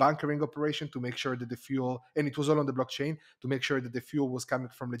in bunkering operation, to make sure that the fuel, and it was all on the blockchain, to make sure that the fuel was coming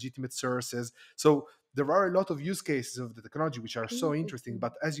from legitimate sources. So there are a lot of use cases of the technology which are so interesting. interesting.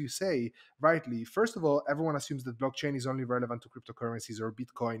 But as you say rightly, first of all, everyone assumes that blockchain is only relevant to cryptocurrencies or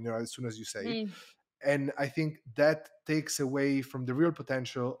Bitcoin, as soon as you say it. Mm, And I think that takes away from the real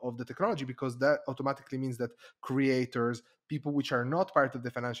potential of the technology, because that automatically means that creators, people which are not part of the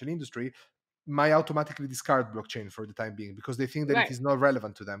financial industry, might automatically discard blockchain for the time being, because they think that it right. is not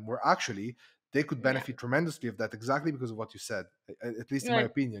relevant to them, where actually they could Yeah. benefit tremendously of that, exactly because of what you said, at least in my Right.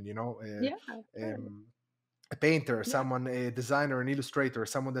 opinion. Yeah. Totally. A painter, Yeah. someone, a designer, an illustrator,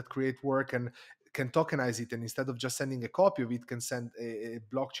 someone that create work and can tokenize it, and instead of just sending a copy of it, can send a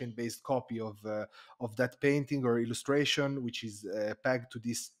blockchain based copy of that painting or illustration, which is pegged to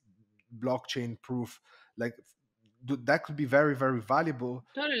this blockchain proof. Like, that could be very, very valuable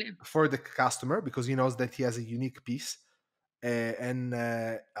Totally. for the customer, because he knows that he has a unique piece, and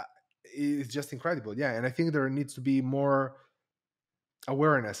it's just incredible. Yeah, and I think there needs to be more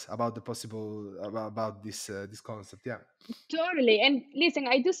awareness about the possible, about this concept. Yeah. Totally. And listen,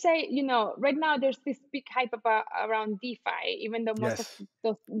 I do say, right now there's this big hype around DeFi, even though most of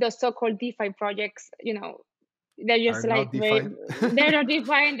Yes. the so-called DeFi projects, they're Are just like not very, defined. they're not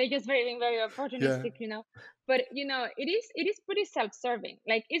defined, they're just very Yeah. opportunistic. But it is pretty self-serving.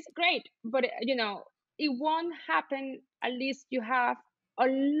 Like, it's great, but it won't happen. At least you have a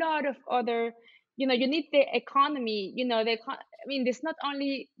lot of other, you need the economy, I mean, there's not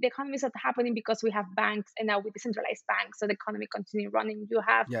only the economy is not happening because we have banks, and now with decentralized banks, so the economy continue running. You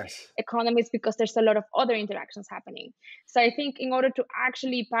have Yes. economies because there's a lot of other interactions happening. So I think in order to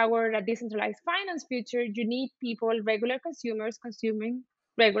actually power a decentralized finance future, you need people, regular consumers, consuming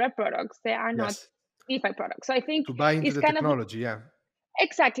regular products. They are not Yes. DeFi products. So I think To buy into it's the kind of. technology. Yeah.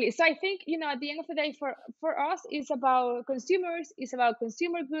 Exactly. So I think, at the end of the day, for us, it's about consumers, it's about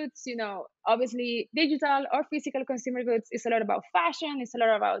consumer goods, obviously digital or physical consumer goods. It's a lot about fashion, it's a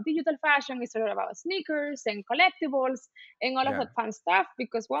lot about digital fashion, it's a lot about sneakers and collectibles and all of Yeah. that fun stuff,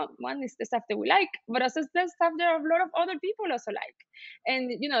 because one is the stuff that we like, but also the stuff there are a lot of other people also like. And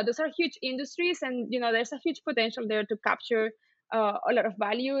those are huge industries, and there's a huge potential there to capture a lot of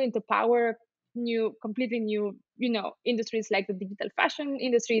value and to power completely new, industries. Like the digital fashion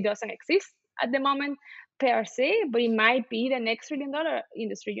industry doesn't exist at the moment per se, but it might be the next $1 trillion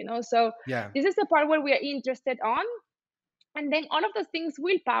industry, so Yeah. this is the part where we are interested on. And then all of those things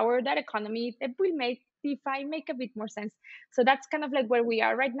will power that economy that will make DeFi make a bit more sense. So that's kind of like where we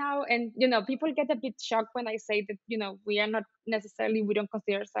are right now. And people get a bit shocked when I say that we are not necessarily, we don't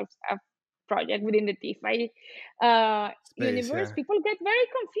consider ourselves a project within the DeFi Space. universe. Yeah. People get very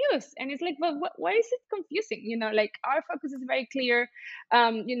confused, and it's like, well, why is it confusing? Like, our focus is very clear.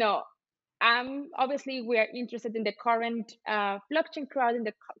 You know, obviously we are interested in the current blockchain crowd, in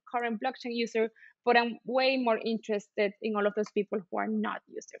the current blockchain user, but I'm way more interested in all of those people who are not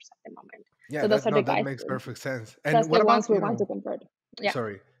users at the moment. Yeah. So those That are the no, that guys. makes perfect sense. That's And what the about, ones we want to convert. Yeah.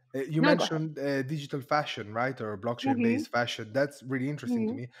 sorry, you No, go ahead. mentioned digital fashion, right, or blockchain Mm-hmm. based fashion. That's really interesting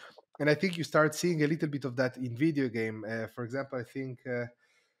to Mm-hmm. me, and I think you start seeing a little bit of that in video game. For example, I think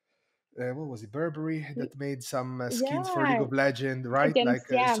what was it, Burberry, that made some skins for League Yeah, of Legends, right? against, Like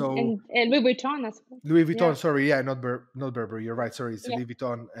yeah, so. and Louis Vuitton as well. Louis Yeah, Vuitton, sorry, yeah, not Burberry. You're right. Sorry, it's yeah, Louis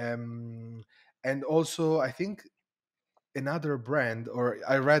Vuitton. And also, I think another brand, or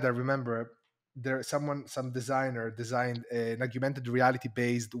I remember there some designer designed an augmented reality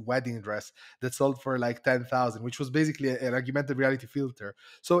based wedding dress that sold for like 10,000, which was basically an augmented reality filter.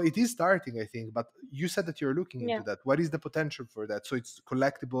 So it is starting, I think. But you said that you're looking yeah, into that. What is the potential for that? So it's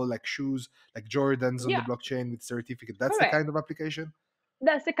collectible, like shoes, like Jordans on the yeah. blockchain with certificate. That's the Correct. kind of application.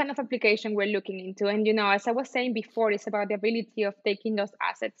 That's the kind of application we're looking into. And, as I was saying before, it's about the ability of taking those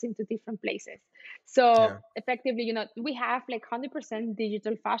assets into different places. So Yeah. effectively, we have like 100%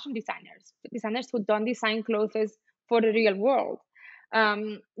 digital fashion designers who don't design clothes for the real world.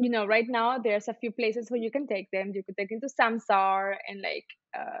 Right now there's a few places where you can take them. You could take into Samsar and like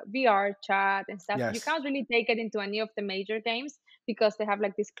VR chat and stuff. You Yes. can't really take it into any of the major games because they have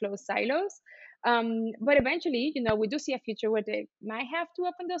like these closed silos. But eventually, we do see a future where they might have to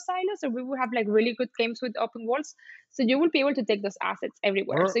open those silos, or we will have like really good games with open worlds. So you will be able to take those assets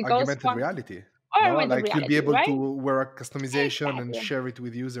everywhere. Or So it goes augmented one reality. or No, augmented like you'll be reality, able right? to wear a customization and Exactly. share it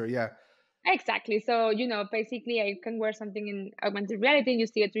with user. Yeah. Exactly. So, basically I can wear something in augmented reality and you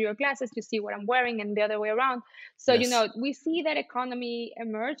see it through your glasses, you see what I'm wearing and the other way around. So, Yes. we see that economy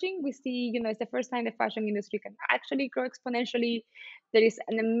emerging. We see, it's the first time the fashion industry can actually grow exponentially. There is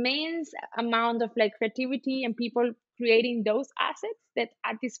an immense amount of like creativity and people creating those assets that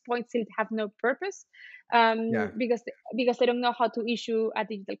at this point still have no purpose, Yeah. because they don't know how to issue a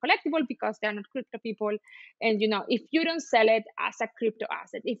digital collectible because they're not crypto people. And if you don't sell it as a crypto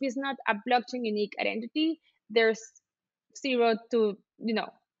asset, if it's not a blockchain unique identity, there's zero to,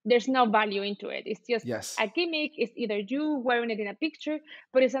 there's no value into it. It's just Yes. a gimmick. It's either you wearing it in a picture,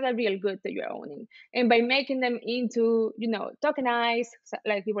 but it's not a real good that you're owning. And by making them into, tokenized,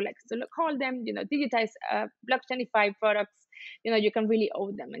 like people like to call them, digitized, blockchainified products, you can really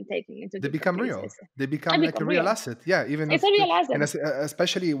own them and take them into They different become real. places They become and like a become real real. asset. Yeah, even It's a if real asset. and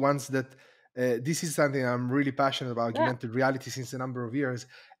especially ones that this is something I'm really passionate about, Yeah, augmented reality, since a number of years,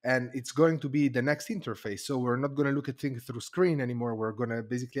 and it's going to be the next interface. So we're not going to look at things through screen anymore. We're going to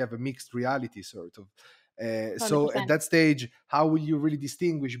basically have a mixed reality sort of. So at 100%. that stage, how will you really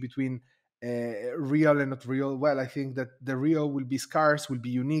distinguish between real and not real? Well, I think that the real will be scarce, will be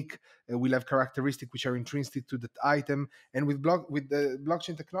unique, will have characteristics which are intrinsic to that item. And with the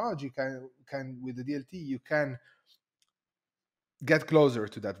blockchain technology, can with the DLT, you can get closer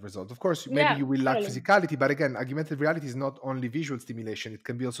to that result. Of course, maybe Yeah, you will lack totally. physicality, but again, augmented reality is not only visual stimulation; it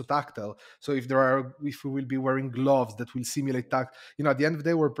can be also tactile. So if we will be wearing gloves that will simulate tact, at the end of the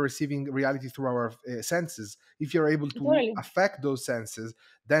day, we're perceiving reality through our senses. If you're able to Totally. affect those senses,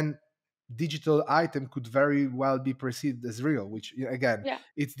 then digital item could very well be perceived as real, which again, Yeah.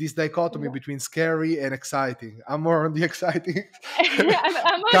 it's this dichotomy Yeah. between scary and exciting. I'm more on the exciting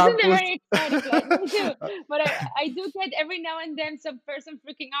I'm also in the campus. very exciting side. Me too. But I do get every now and then some person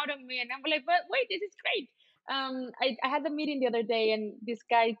freaking out on me, and I'm like, but wait, this is great. I had a meeting the other day, and this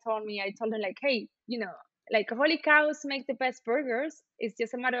guy told me, I told him like, hey, like holy cows make the best burgers. It's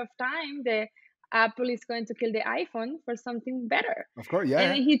just a matter of time. The Apple is going to kill the iPhone for something better. Of course,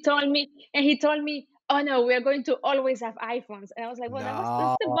 And yeah. he told me, oh no, we are going to always have iPhones. And I was like, well, that's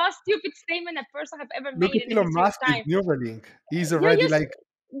No, the most stupid statement a person have ever look made at in the Elon history of Musk with time. Neuralink. He's You already like,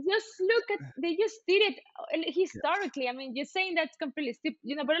 just look at, they just did it yeah, historically. I mean, you're saying that's completely stupid,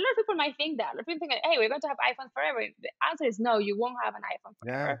 but a lot of people might think that. A lot of people think, hey, we're going to have iPhones forever. The answer is no, you won't have an iPhone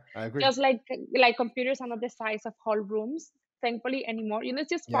yeah, forever. I agree. Just like computers are not the size of whole rooms, thankfully, anymore. It's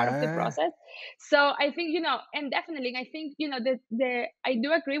just part of the Yeah, process. So I think, and definitely I think, the I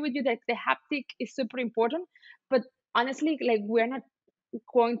do agree with you that the haptic is super important, but honestly, like, we're not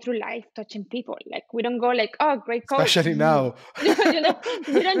going through life touching people. Like, we don't go like, oh, great coat. especially now. You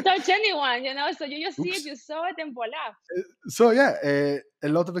don't touch anyone, so you just see it, Oops. you saw it, and voila. So yeah, a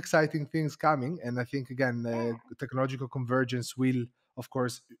lot of exciting things coming, and I think again, Yeah, technological convergence will, of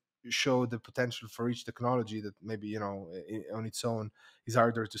course, show the potential for each technology that maybe on its own is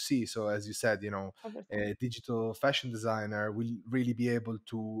harder to see. So as you said, 100%. a digital fashion designer will really be able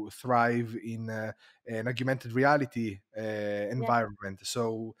to thrive in an augmented reality Yeah, environment.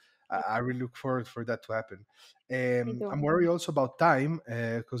 So yeah, I really look forward for that to happen. me I'm too. worried also about time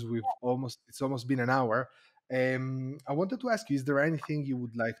because it's almost been an hour. I wanted to ask you, is there anything you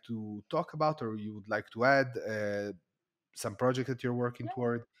would like to talk about or you would like to add? Some project that you're working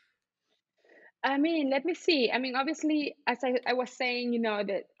toward? I mean, let me see. I mean, obviously, as I was saying,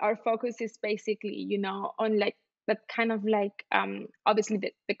 that our focus is basically, on like that kind of like obviously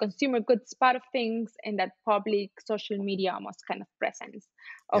the consumer goods part of things and that public social media almost kind of presence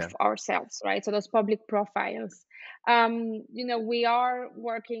of Yeah. ourselves, right? So those public profiles. We are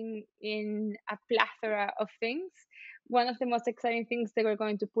working in a plethora of things. One of the most exciting things that we're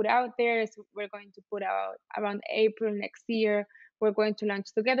going to put out there is we're going to put out around April next year. We're going to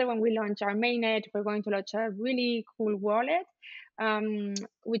launch together when we launch our mainnet. We're going to launch a really cool wallet,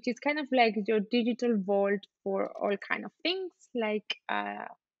 which is kind of like your digital vault for all kind of things, like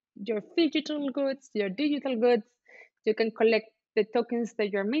your physical goods, your digital goods. You can collect the tokens that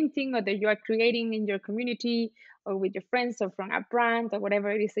you're minting or that you are creating in your community or with your friends or from a brand or whatever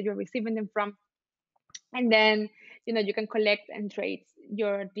it is that you're receiving them from. And then you can collect and trade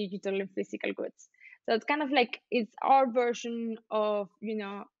your digital and physical goods. So it's kind of like it's our version of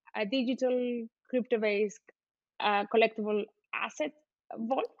a digital crypto based collectible asset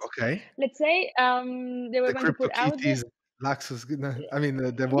vault, Okay. let's say, they were The going to crypto put out there. kitties, Laxus, I mean,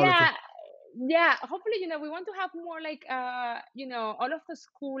 the wallet. Yeah, yeah, hopefully we want to have more like all of those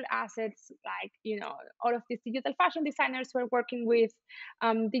cool assets, like all of these digital fashion designers who are working with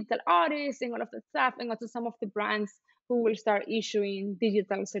digital artists and all of that stuff, and also some of the brands who will start issuing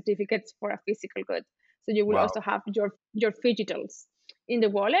digital certificates for a physical good. So you will Wow. also have your digitals in the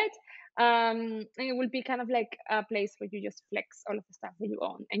wallet, and it will be kind of like a place where you just flex all of the stuff that you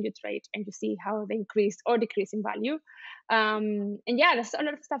own and you trade and you see how they increase or decrease in value. And yeah, there's a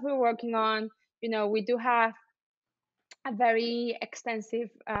lot of stuff we're working on. We do have a very extensive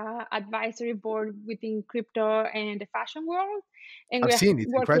advisory board within crypto and the fashion world, and I've we're seen it.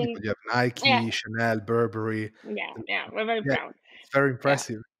 It's incredible. working. You have Yeah, Nike, Chanel, Burberry. yeah, yeah, we're very Yeah, proud. it's very Yeah.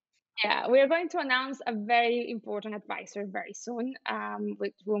 impressive. Yeah, we are going to announce a very important advisor very soon,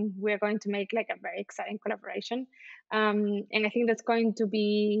 with whom we are going to make like a very exciting collaboration. And I think that's going to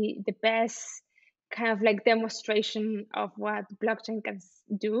be the best kind of like demonstration of what blockchain can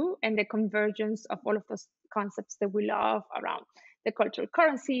do and the convergence of all of those concepts that we love around the cultural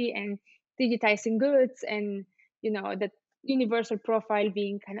currency and digitizing goods and the universal profile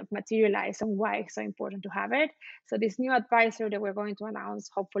being kind of materialized and why it's so important to have it. So this new advisor that we're going to announce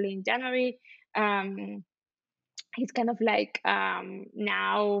hopefully in January, um, he's kind of like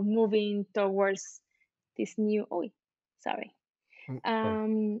now moving towards this new. Oh, sorry. Sorry.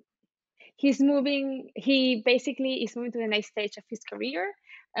 Um, he basically is moving to the next stage of his career,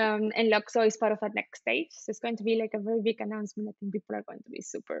 and LUKSO is part of that next stage. So it's going to be like a very big announcement. I think people are going to be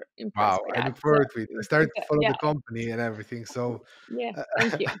super Wow, impressed by I that. look So forward to it. I started to follow yeah, the company and everything, so yeah, uh,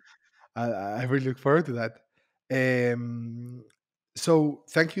 thank you. I really look forward to that. Um, so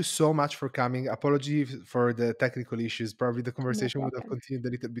thank you so much for coming. Apology for the technical issues. Probably the No conversation would have problem. continued a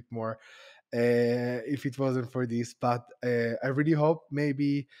little bit more if it wasn't for this. But I really hope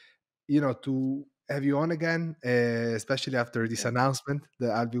maybe to have you on again, especially after this Yes. announcement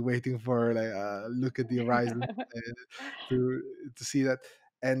that I'll be waiting for, like look at the horizon to see that.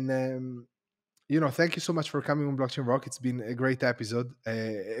 And thank you so much for coming on Blockchain Rock. It's been a great episode,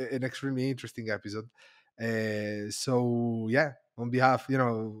 an extremely interesting episode. So yeah, on behalf,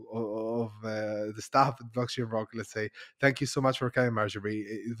 of the staff at Blockchain Rock, let's say, thank you so much for coming, Marjorie.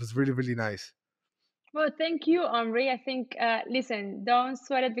 It was really, really nice. Well, thank you, Omri. I think, listen, don't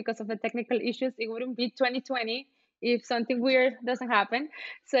sweat it because of the technical issues. It wouldn't be 2020 if something weird doesn't happen.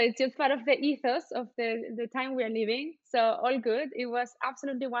 So it's just part of the ethos of the time we're living. So all good. It was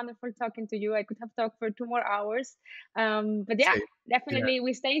absolutely wonderful talking to you. I could have talked for 2 more hours. But yeah, Same. Yeah. definitely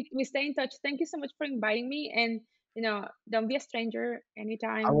we stay in touch. Thank you so much for inviting me. And don't be a stranger I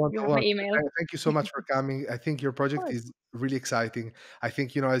anytime. want, You I have my want. email. Thank you so much for coming. I think your Of project course. is really exciting. I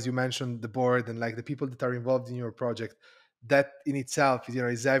think, as you mentioned, the board and like the people that are involved in your project, that in itself,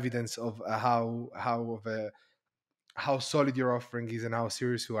 is evidence of how solid your offering is and how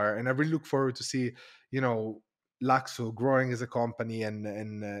serious you are. And I really look forward to see, you know, Laxo growing as a company and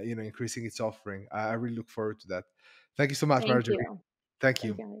increasing its offering. I really look forward to that. Thank you so much, Thank Marjorie. you. Thank Thank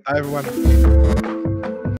you. you. Bye, everyone.